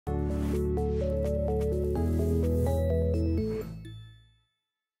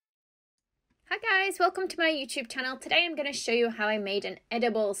guys, welcome to my YouTube channel. Today I'm going to show you how I made an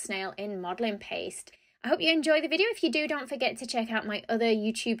edible snail in modelling paste. I hope you enjoy the video. If you do, don't forget to check out my other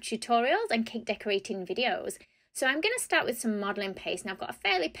YouTube tutorials and cake decorating videos. So I'm going to start with some modelling paste. Now I've got a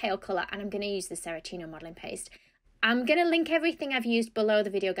fairly pale colour and I'm going to use the Ceratino modelling paste. I'm going to link everything I've used below the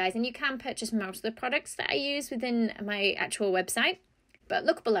video, guys, and you can purchase most of the products that I use within my actual website. But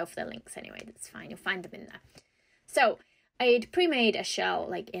look below for the links anyway, that's fine, you'll find them in there. So I'd pre-made a shell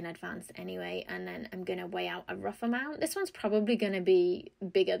like in advance anyway, and then I'm going to weigh out a rough amount. This one's probably going to be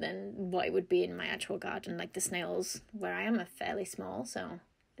bigger than what it would be in my actual garden. Like the snails where I am are fairly small, so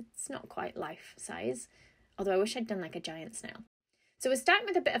it's not quite life size. Although I wish I'd done like a giant snail. So we're starting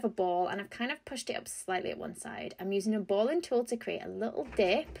with a bit of a ball, and I've kind of pushed it up slightly at one side. I'm using a balling tool to create a little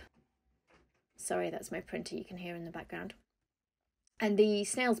dip. Sorry, that's my printer you can hear in the background. And the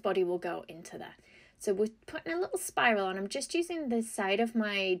snail's body will go into there. So we're putting a little spiral on. I'm just using the side of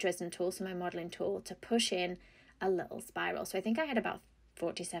my Dresden tool, so my modelling tool, to push in a little spiral. So I think I had about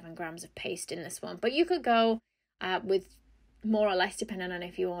 47 grams of paste in this one. But you could go with more or less, depending on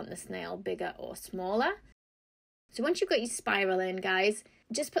if you want the snail bigger or smaller. So once you've got your spiral in, guys,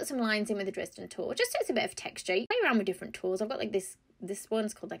 just put some lines in with the Dresden tool. Just so it's a bit of texture. You play around with different tools. I've got like this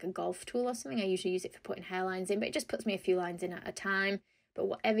one's called like a golf tool or something. I usually use it for putting hairlines in, but it just puts me a few lines in at a time. But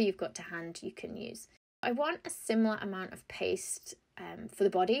whatever you've got to hand, you can use. I want a similar amount of paste for the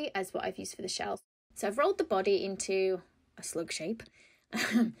body as what I've used for the shell. So I've rolled the body into a slug shape.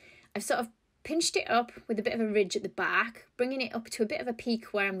 I've sort of pinched it up with a bit of a ridge at the back, bringing it up to a bit of a peak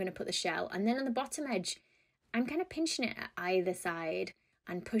where I'm going to put the shell. And then on the bottom edge, I'm kind of pinching it at either side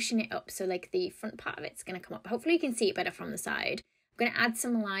and pushing it up. So like the front part of it's going to come up. Hopefully you can see it better from the side. I'm going to add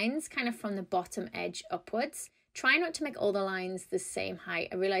some lines kind of from the bottom edge upwards. Try not to make all the lines the same height.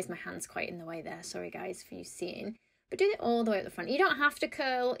 I realise my hand's quite in the way there. Sorry guys for you seeing. But do it all the way at the front. You don't have to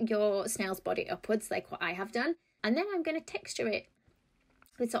curl your snail's body upwards like what I have done. And then I'm going to texture it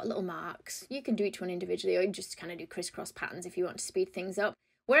with sort of little marks. You can do each one individually, or you just kind of do crisscross patterns if you want to speed things up.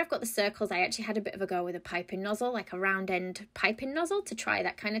 Where I've got the circles, I actually had a bit of a go with a piping nozzle, like a round end piping nozzle, to try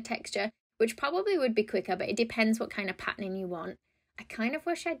that kind of texture, which probably would be quicker, but it depends what kind of patterning you want. I kind of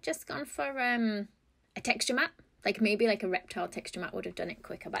wish I'd just gone for a texture mat, like maybe like a reptile texture mat would have done it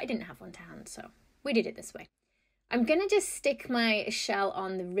quicker, but I didn't have one to hand, so we did it this way. I'm going to just stick my shell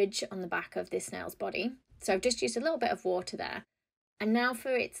on the ridge on the back of this snail's body. So I've just used a little bit of water there. And now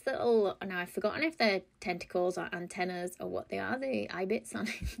for its little, now I've forgotten if they're tentacles or antennas or what they are, the eye bits on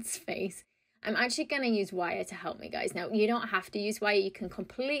its face. I'm actually going to use wire to help me, guys. Now, you don't have to use wire. You can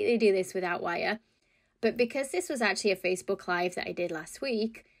completely do this without wire. But because this was actually a Facebook Live that I did last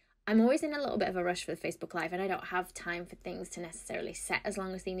week, I'm always in a little bit of a rush for the Facebook Live, and I don't have time for things to necessarily set as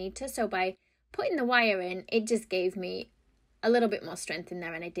long as they need to. So by putting the wire in, it just gave me a little bit more strength in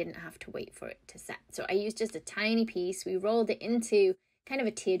there, and I didn't have to wait for it to set. So I used just a tiny piece. We rolled it into kind of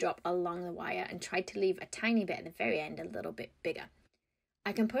a teardrop along the wire and tried to leave a tiny bit at the very end, a little bit bigger.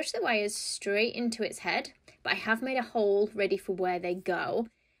 I can push the wires straight into its head, but I have made a hole ready for where they go.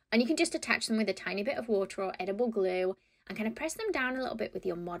 And you can just attach them with a tiny bit of water or edible glue and kind of press them down a little bit with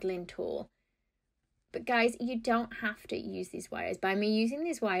your modelling tool. But guys, you don't have to use these wires. By me using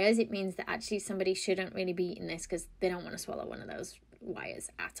these wires, it means that actually somebody shouldn't really be eating this because they don't want to swallow one of those wires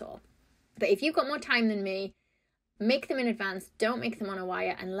at all. But if you've got more time than me, make them in advance. Don't make them on a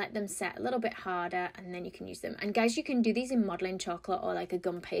wire and let them set a little bit harder, and then you can use them. And guys, you can do these in modelling chocolate or like a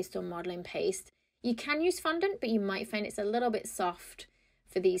gum paste or modelling paste. You can use fondant, but you might find it's a little bit soft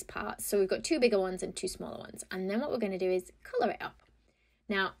for these parts. So we've got two bigger ones and two smaller ones. And then what we're going to do is colour it up.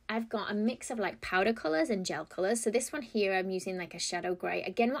 Now, I've got a mix of like powder colours and gel colours. So this one here, I'm using like a shadow grey.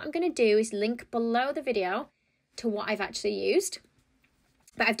 Again, what I'm going to do is link below the video to what I've actually used.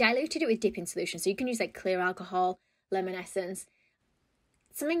 But I've diluted it with dipping solution. So you can use like clear alcohol, lemon essence.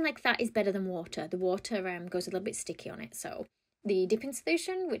 Something like that is better than water. The water goes a little bit sticky on it. So the dipping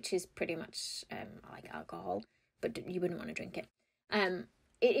solution, which is pretty much like alcohol, but you wouldn't want to drink it.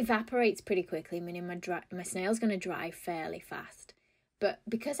 It evaporates pretty quickly, meaning my snail's going to dry fairly fast. But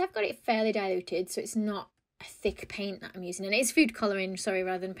because I've got it fairly diluted, so it's not a thick paint that I'm using, and it is food colouring, sorry,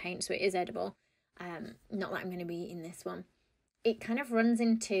 rather than paint, so it is edible. Not that I'm going to be eating this one. It kind of runs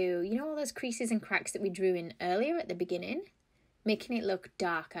into, you know, all those creases and cracks that we drew in earlier at the beginning, making it look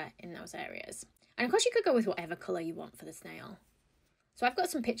darker in those areas. And of course you could go with whatever colour you want for the snail. So I've got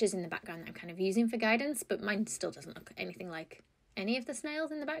some pictures in the background that I'm kind of using for guidance, but mine still doesn't look anything like any of the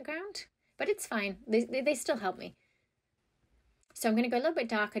snails in the background, but it's fine. They still help me. So I'm going to go a little bit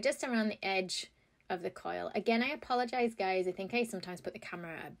darker just around the edge of the coil. Again, I apologise, guys. I think I sometimes put the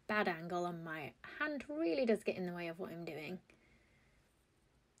camera at a bad angle and my hand really does get in the way of what I'm doing.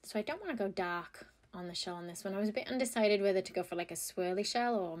 So I don't want to go dark on the shell on this one. I was a bit undecided whether to go for like a swirly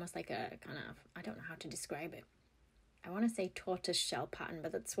shell or almost like a kind of, I don't know how to describe it. I want to say tortoise shell pattern,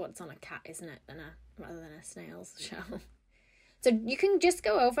 but that's what's on a cat, isn't it? Rather than a snail's shell. So you can just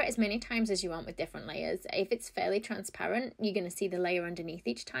go over it as many times as you want with different layers. If it's fairly transparent, you're going to see the layer underneath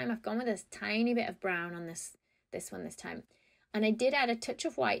each time. I've gone with a tiny bit of brown on this one this time. And I did add a touch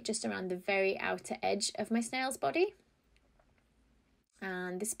of white just around the very outer edge of my snail's body.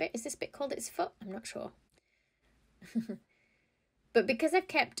 And this bit, is this bit called its foot? I'm not sure. But because I've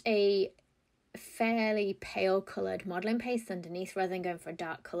kept a fairly pale coloured modelling paste underneath rather than going for a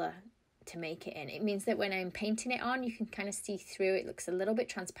dark colour to make it in, it means that when I'm painting it on, you can kind of see through. It looks a little bit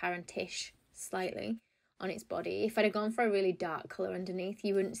transparent-ish, slightly, on its body. If I'd have gone for a really dark colour underneath,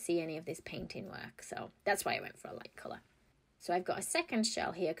 you wouldn't see any of this painting work. So that's why I went for a light colour. So I've got a second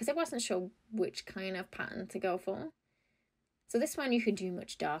shell here because I wasn't sure which kind of pattern to go for. So this one you could do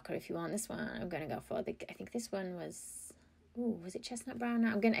much darker if you want. This one I'm going to go for, I think this one was, was it chestnut brown?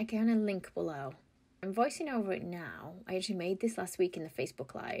 I'm going to link below. I'm voicing over it now. I actually made this last week in the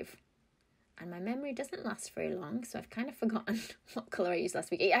Facebook Live. And my memory doesn't last very long, so I've kind of forgotten what colour I used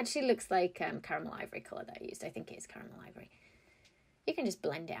last week. It actually looks like caramel ivory colour that I used. I think it is caramel ivory. You can just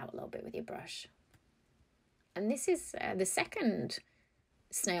blend it out a little bit with your brush. And this is the second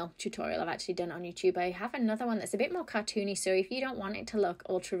snail tutorial I've actually done on YouTube. I have another one that's a bit more cartoony, so if you don't want it to look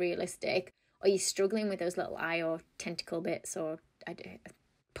ultra realistic, or you're struggling with those little eye or tentacle bits, or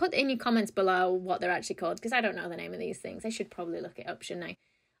put in your comments below what they're actually called, because I don't know the name of these things. I should probably look it up, shouldn't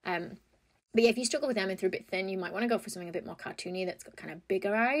I? But yeah, if you struggle with them and they're a bit thin, you might want to go for something a bit more cartoony that's got kind of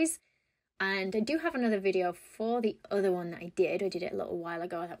bigger eyes. And I do have another video for the other one that I did. I did it a little while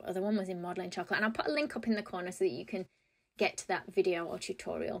ago. That other one was in modelling chocolate. And I'll put a link up in the corner so that you can get to that video or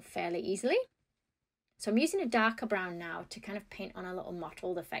tutorial fairly easily. So I'm using a darker brown now to kind of paint on a little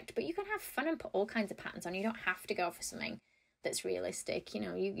mottled effect. But you can have fun and put all kinds of patterns on. You don't have to go for something that's realistic. You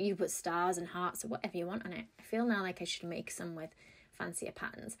know, you put stars and hearts or whatever you want on it. I feel now like I should make some with fancier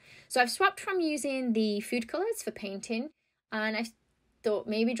patterns. So I've swapped from using the food colours for painting, and I thought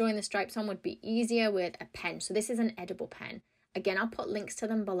maybe drawing the stripes on would be easier with a pen. So this is an edible pen. Again, I'll put links to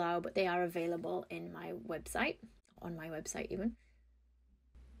them below, but they are available in my website, on my website even.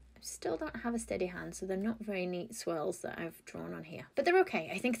 I still don't have a steady hand, so they're not very neat swirls that I've drawn on here, but they're okay.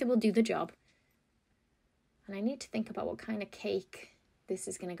 I think they will do the job. And I need to think about what kind of cake this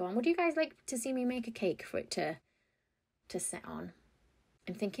is going to go on. Would you guys like to see me make a cake for it to sit on?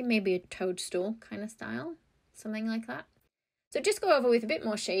 I'm thinking maybe a toadstool kind of style, something like that. So just go over with a bit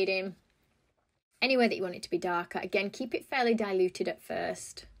more shading. Anywhere that you want it to be darker. Again, keep it fairly diluted at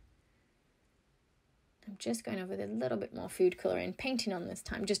first. I'm just going over with a little bit more food colouring, painting on this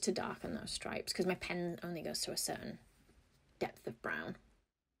time just to darken those stripes because my pen only goes to a certain depth of brown.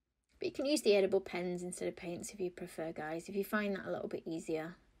 But you can use the edible pens instead of paints if you prefer, guys, if you find that a little bit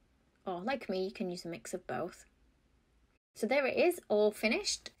easier. Or like me, you can use a mix of both. So there it is, all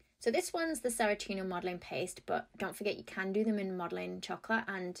finished. So this one's the Serratino modelling paste, but don't forget you can do them in modelling chocolate,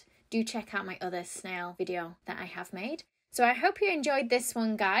 and do check out my other snail video that I have made. So I hope you enjoyed this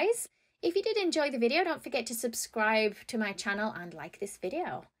one, guys. If you did enjoy the video, don't forget to subscribe to my channel and like this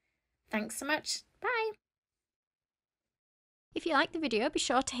video. Thanks so much. Bye. If you liked the video, be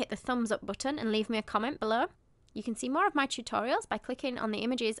sure to hit the thumbs up button and leave me a comment below. You can see more of my tutorials by clicking on the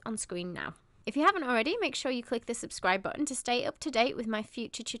images on screen now. If you haven't already, make sure you click the subscribe button to stay up to date with my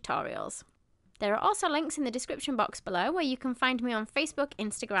future tutorials. There are also links in the description box below where you can find me on Facebook,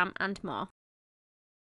 Instagram and more.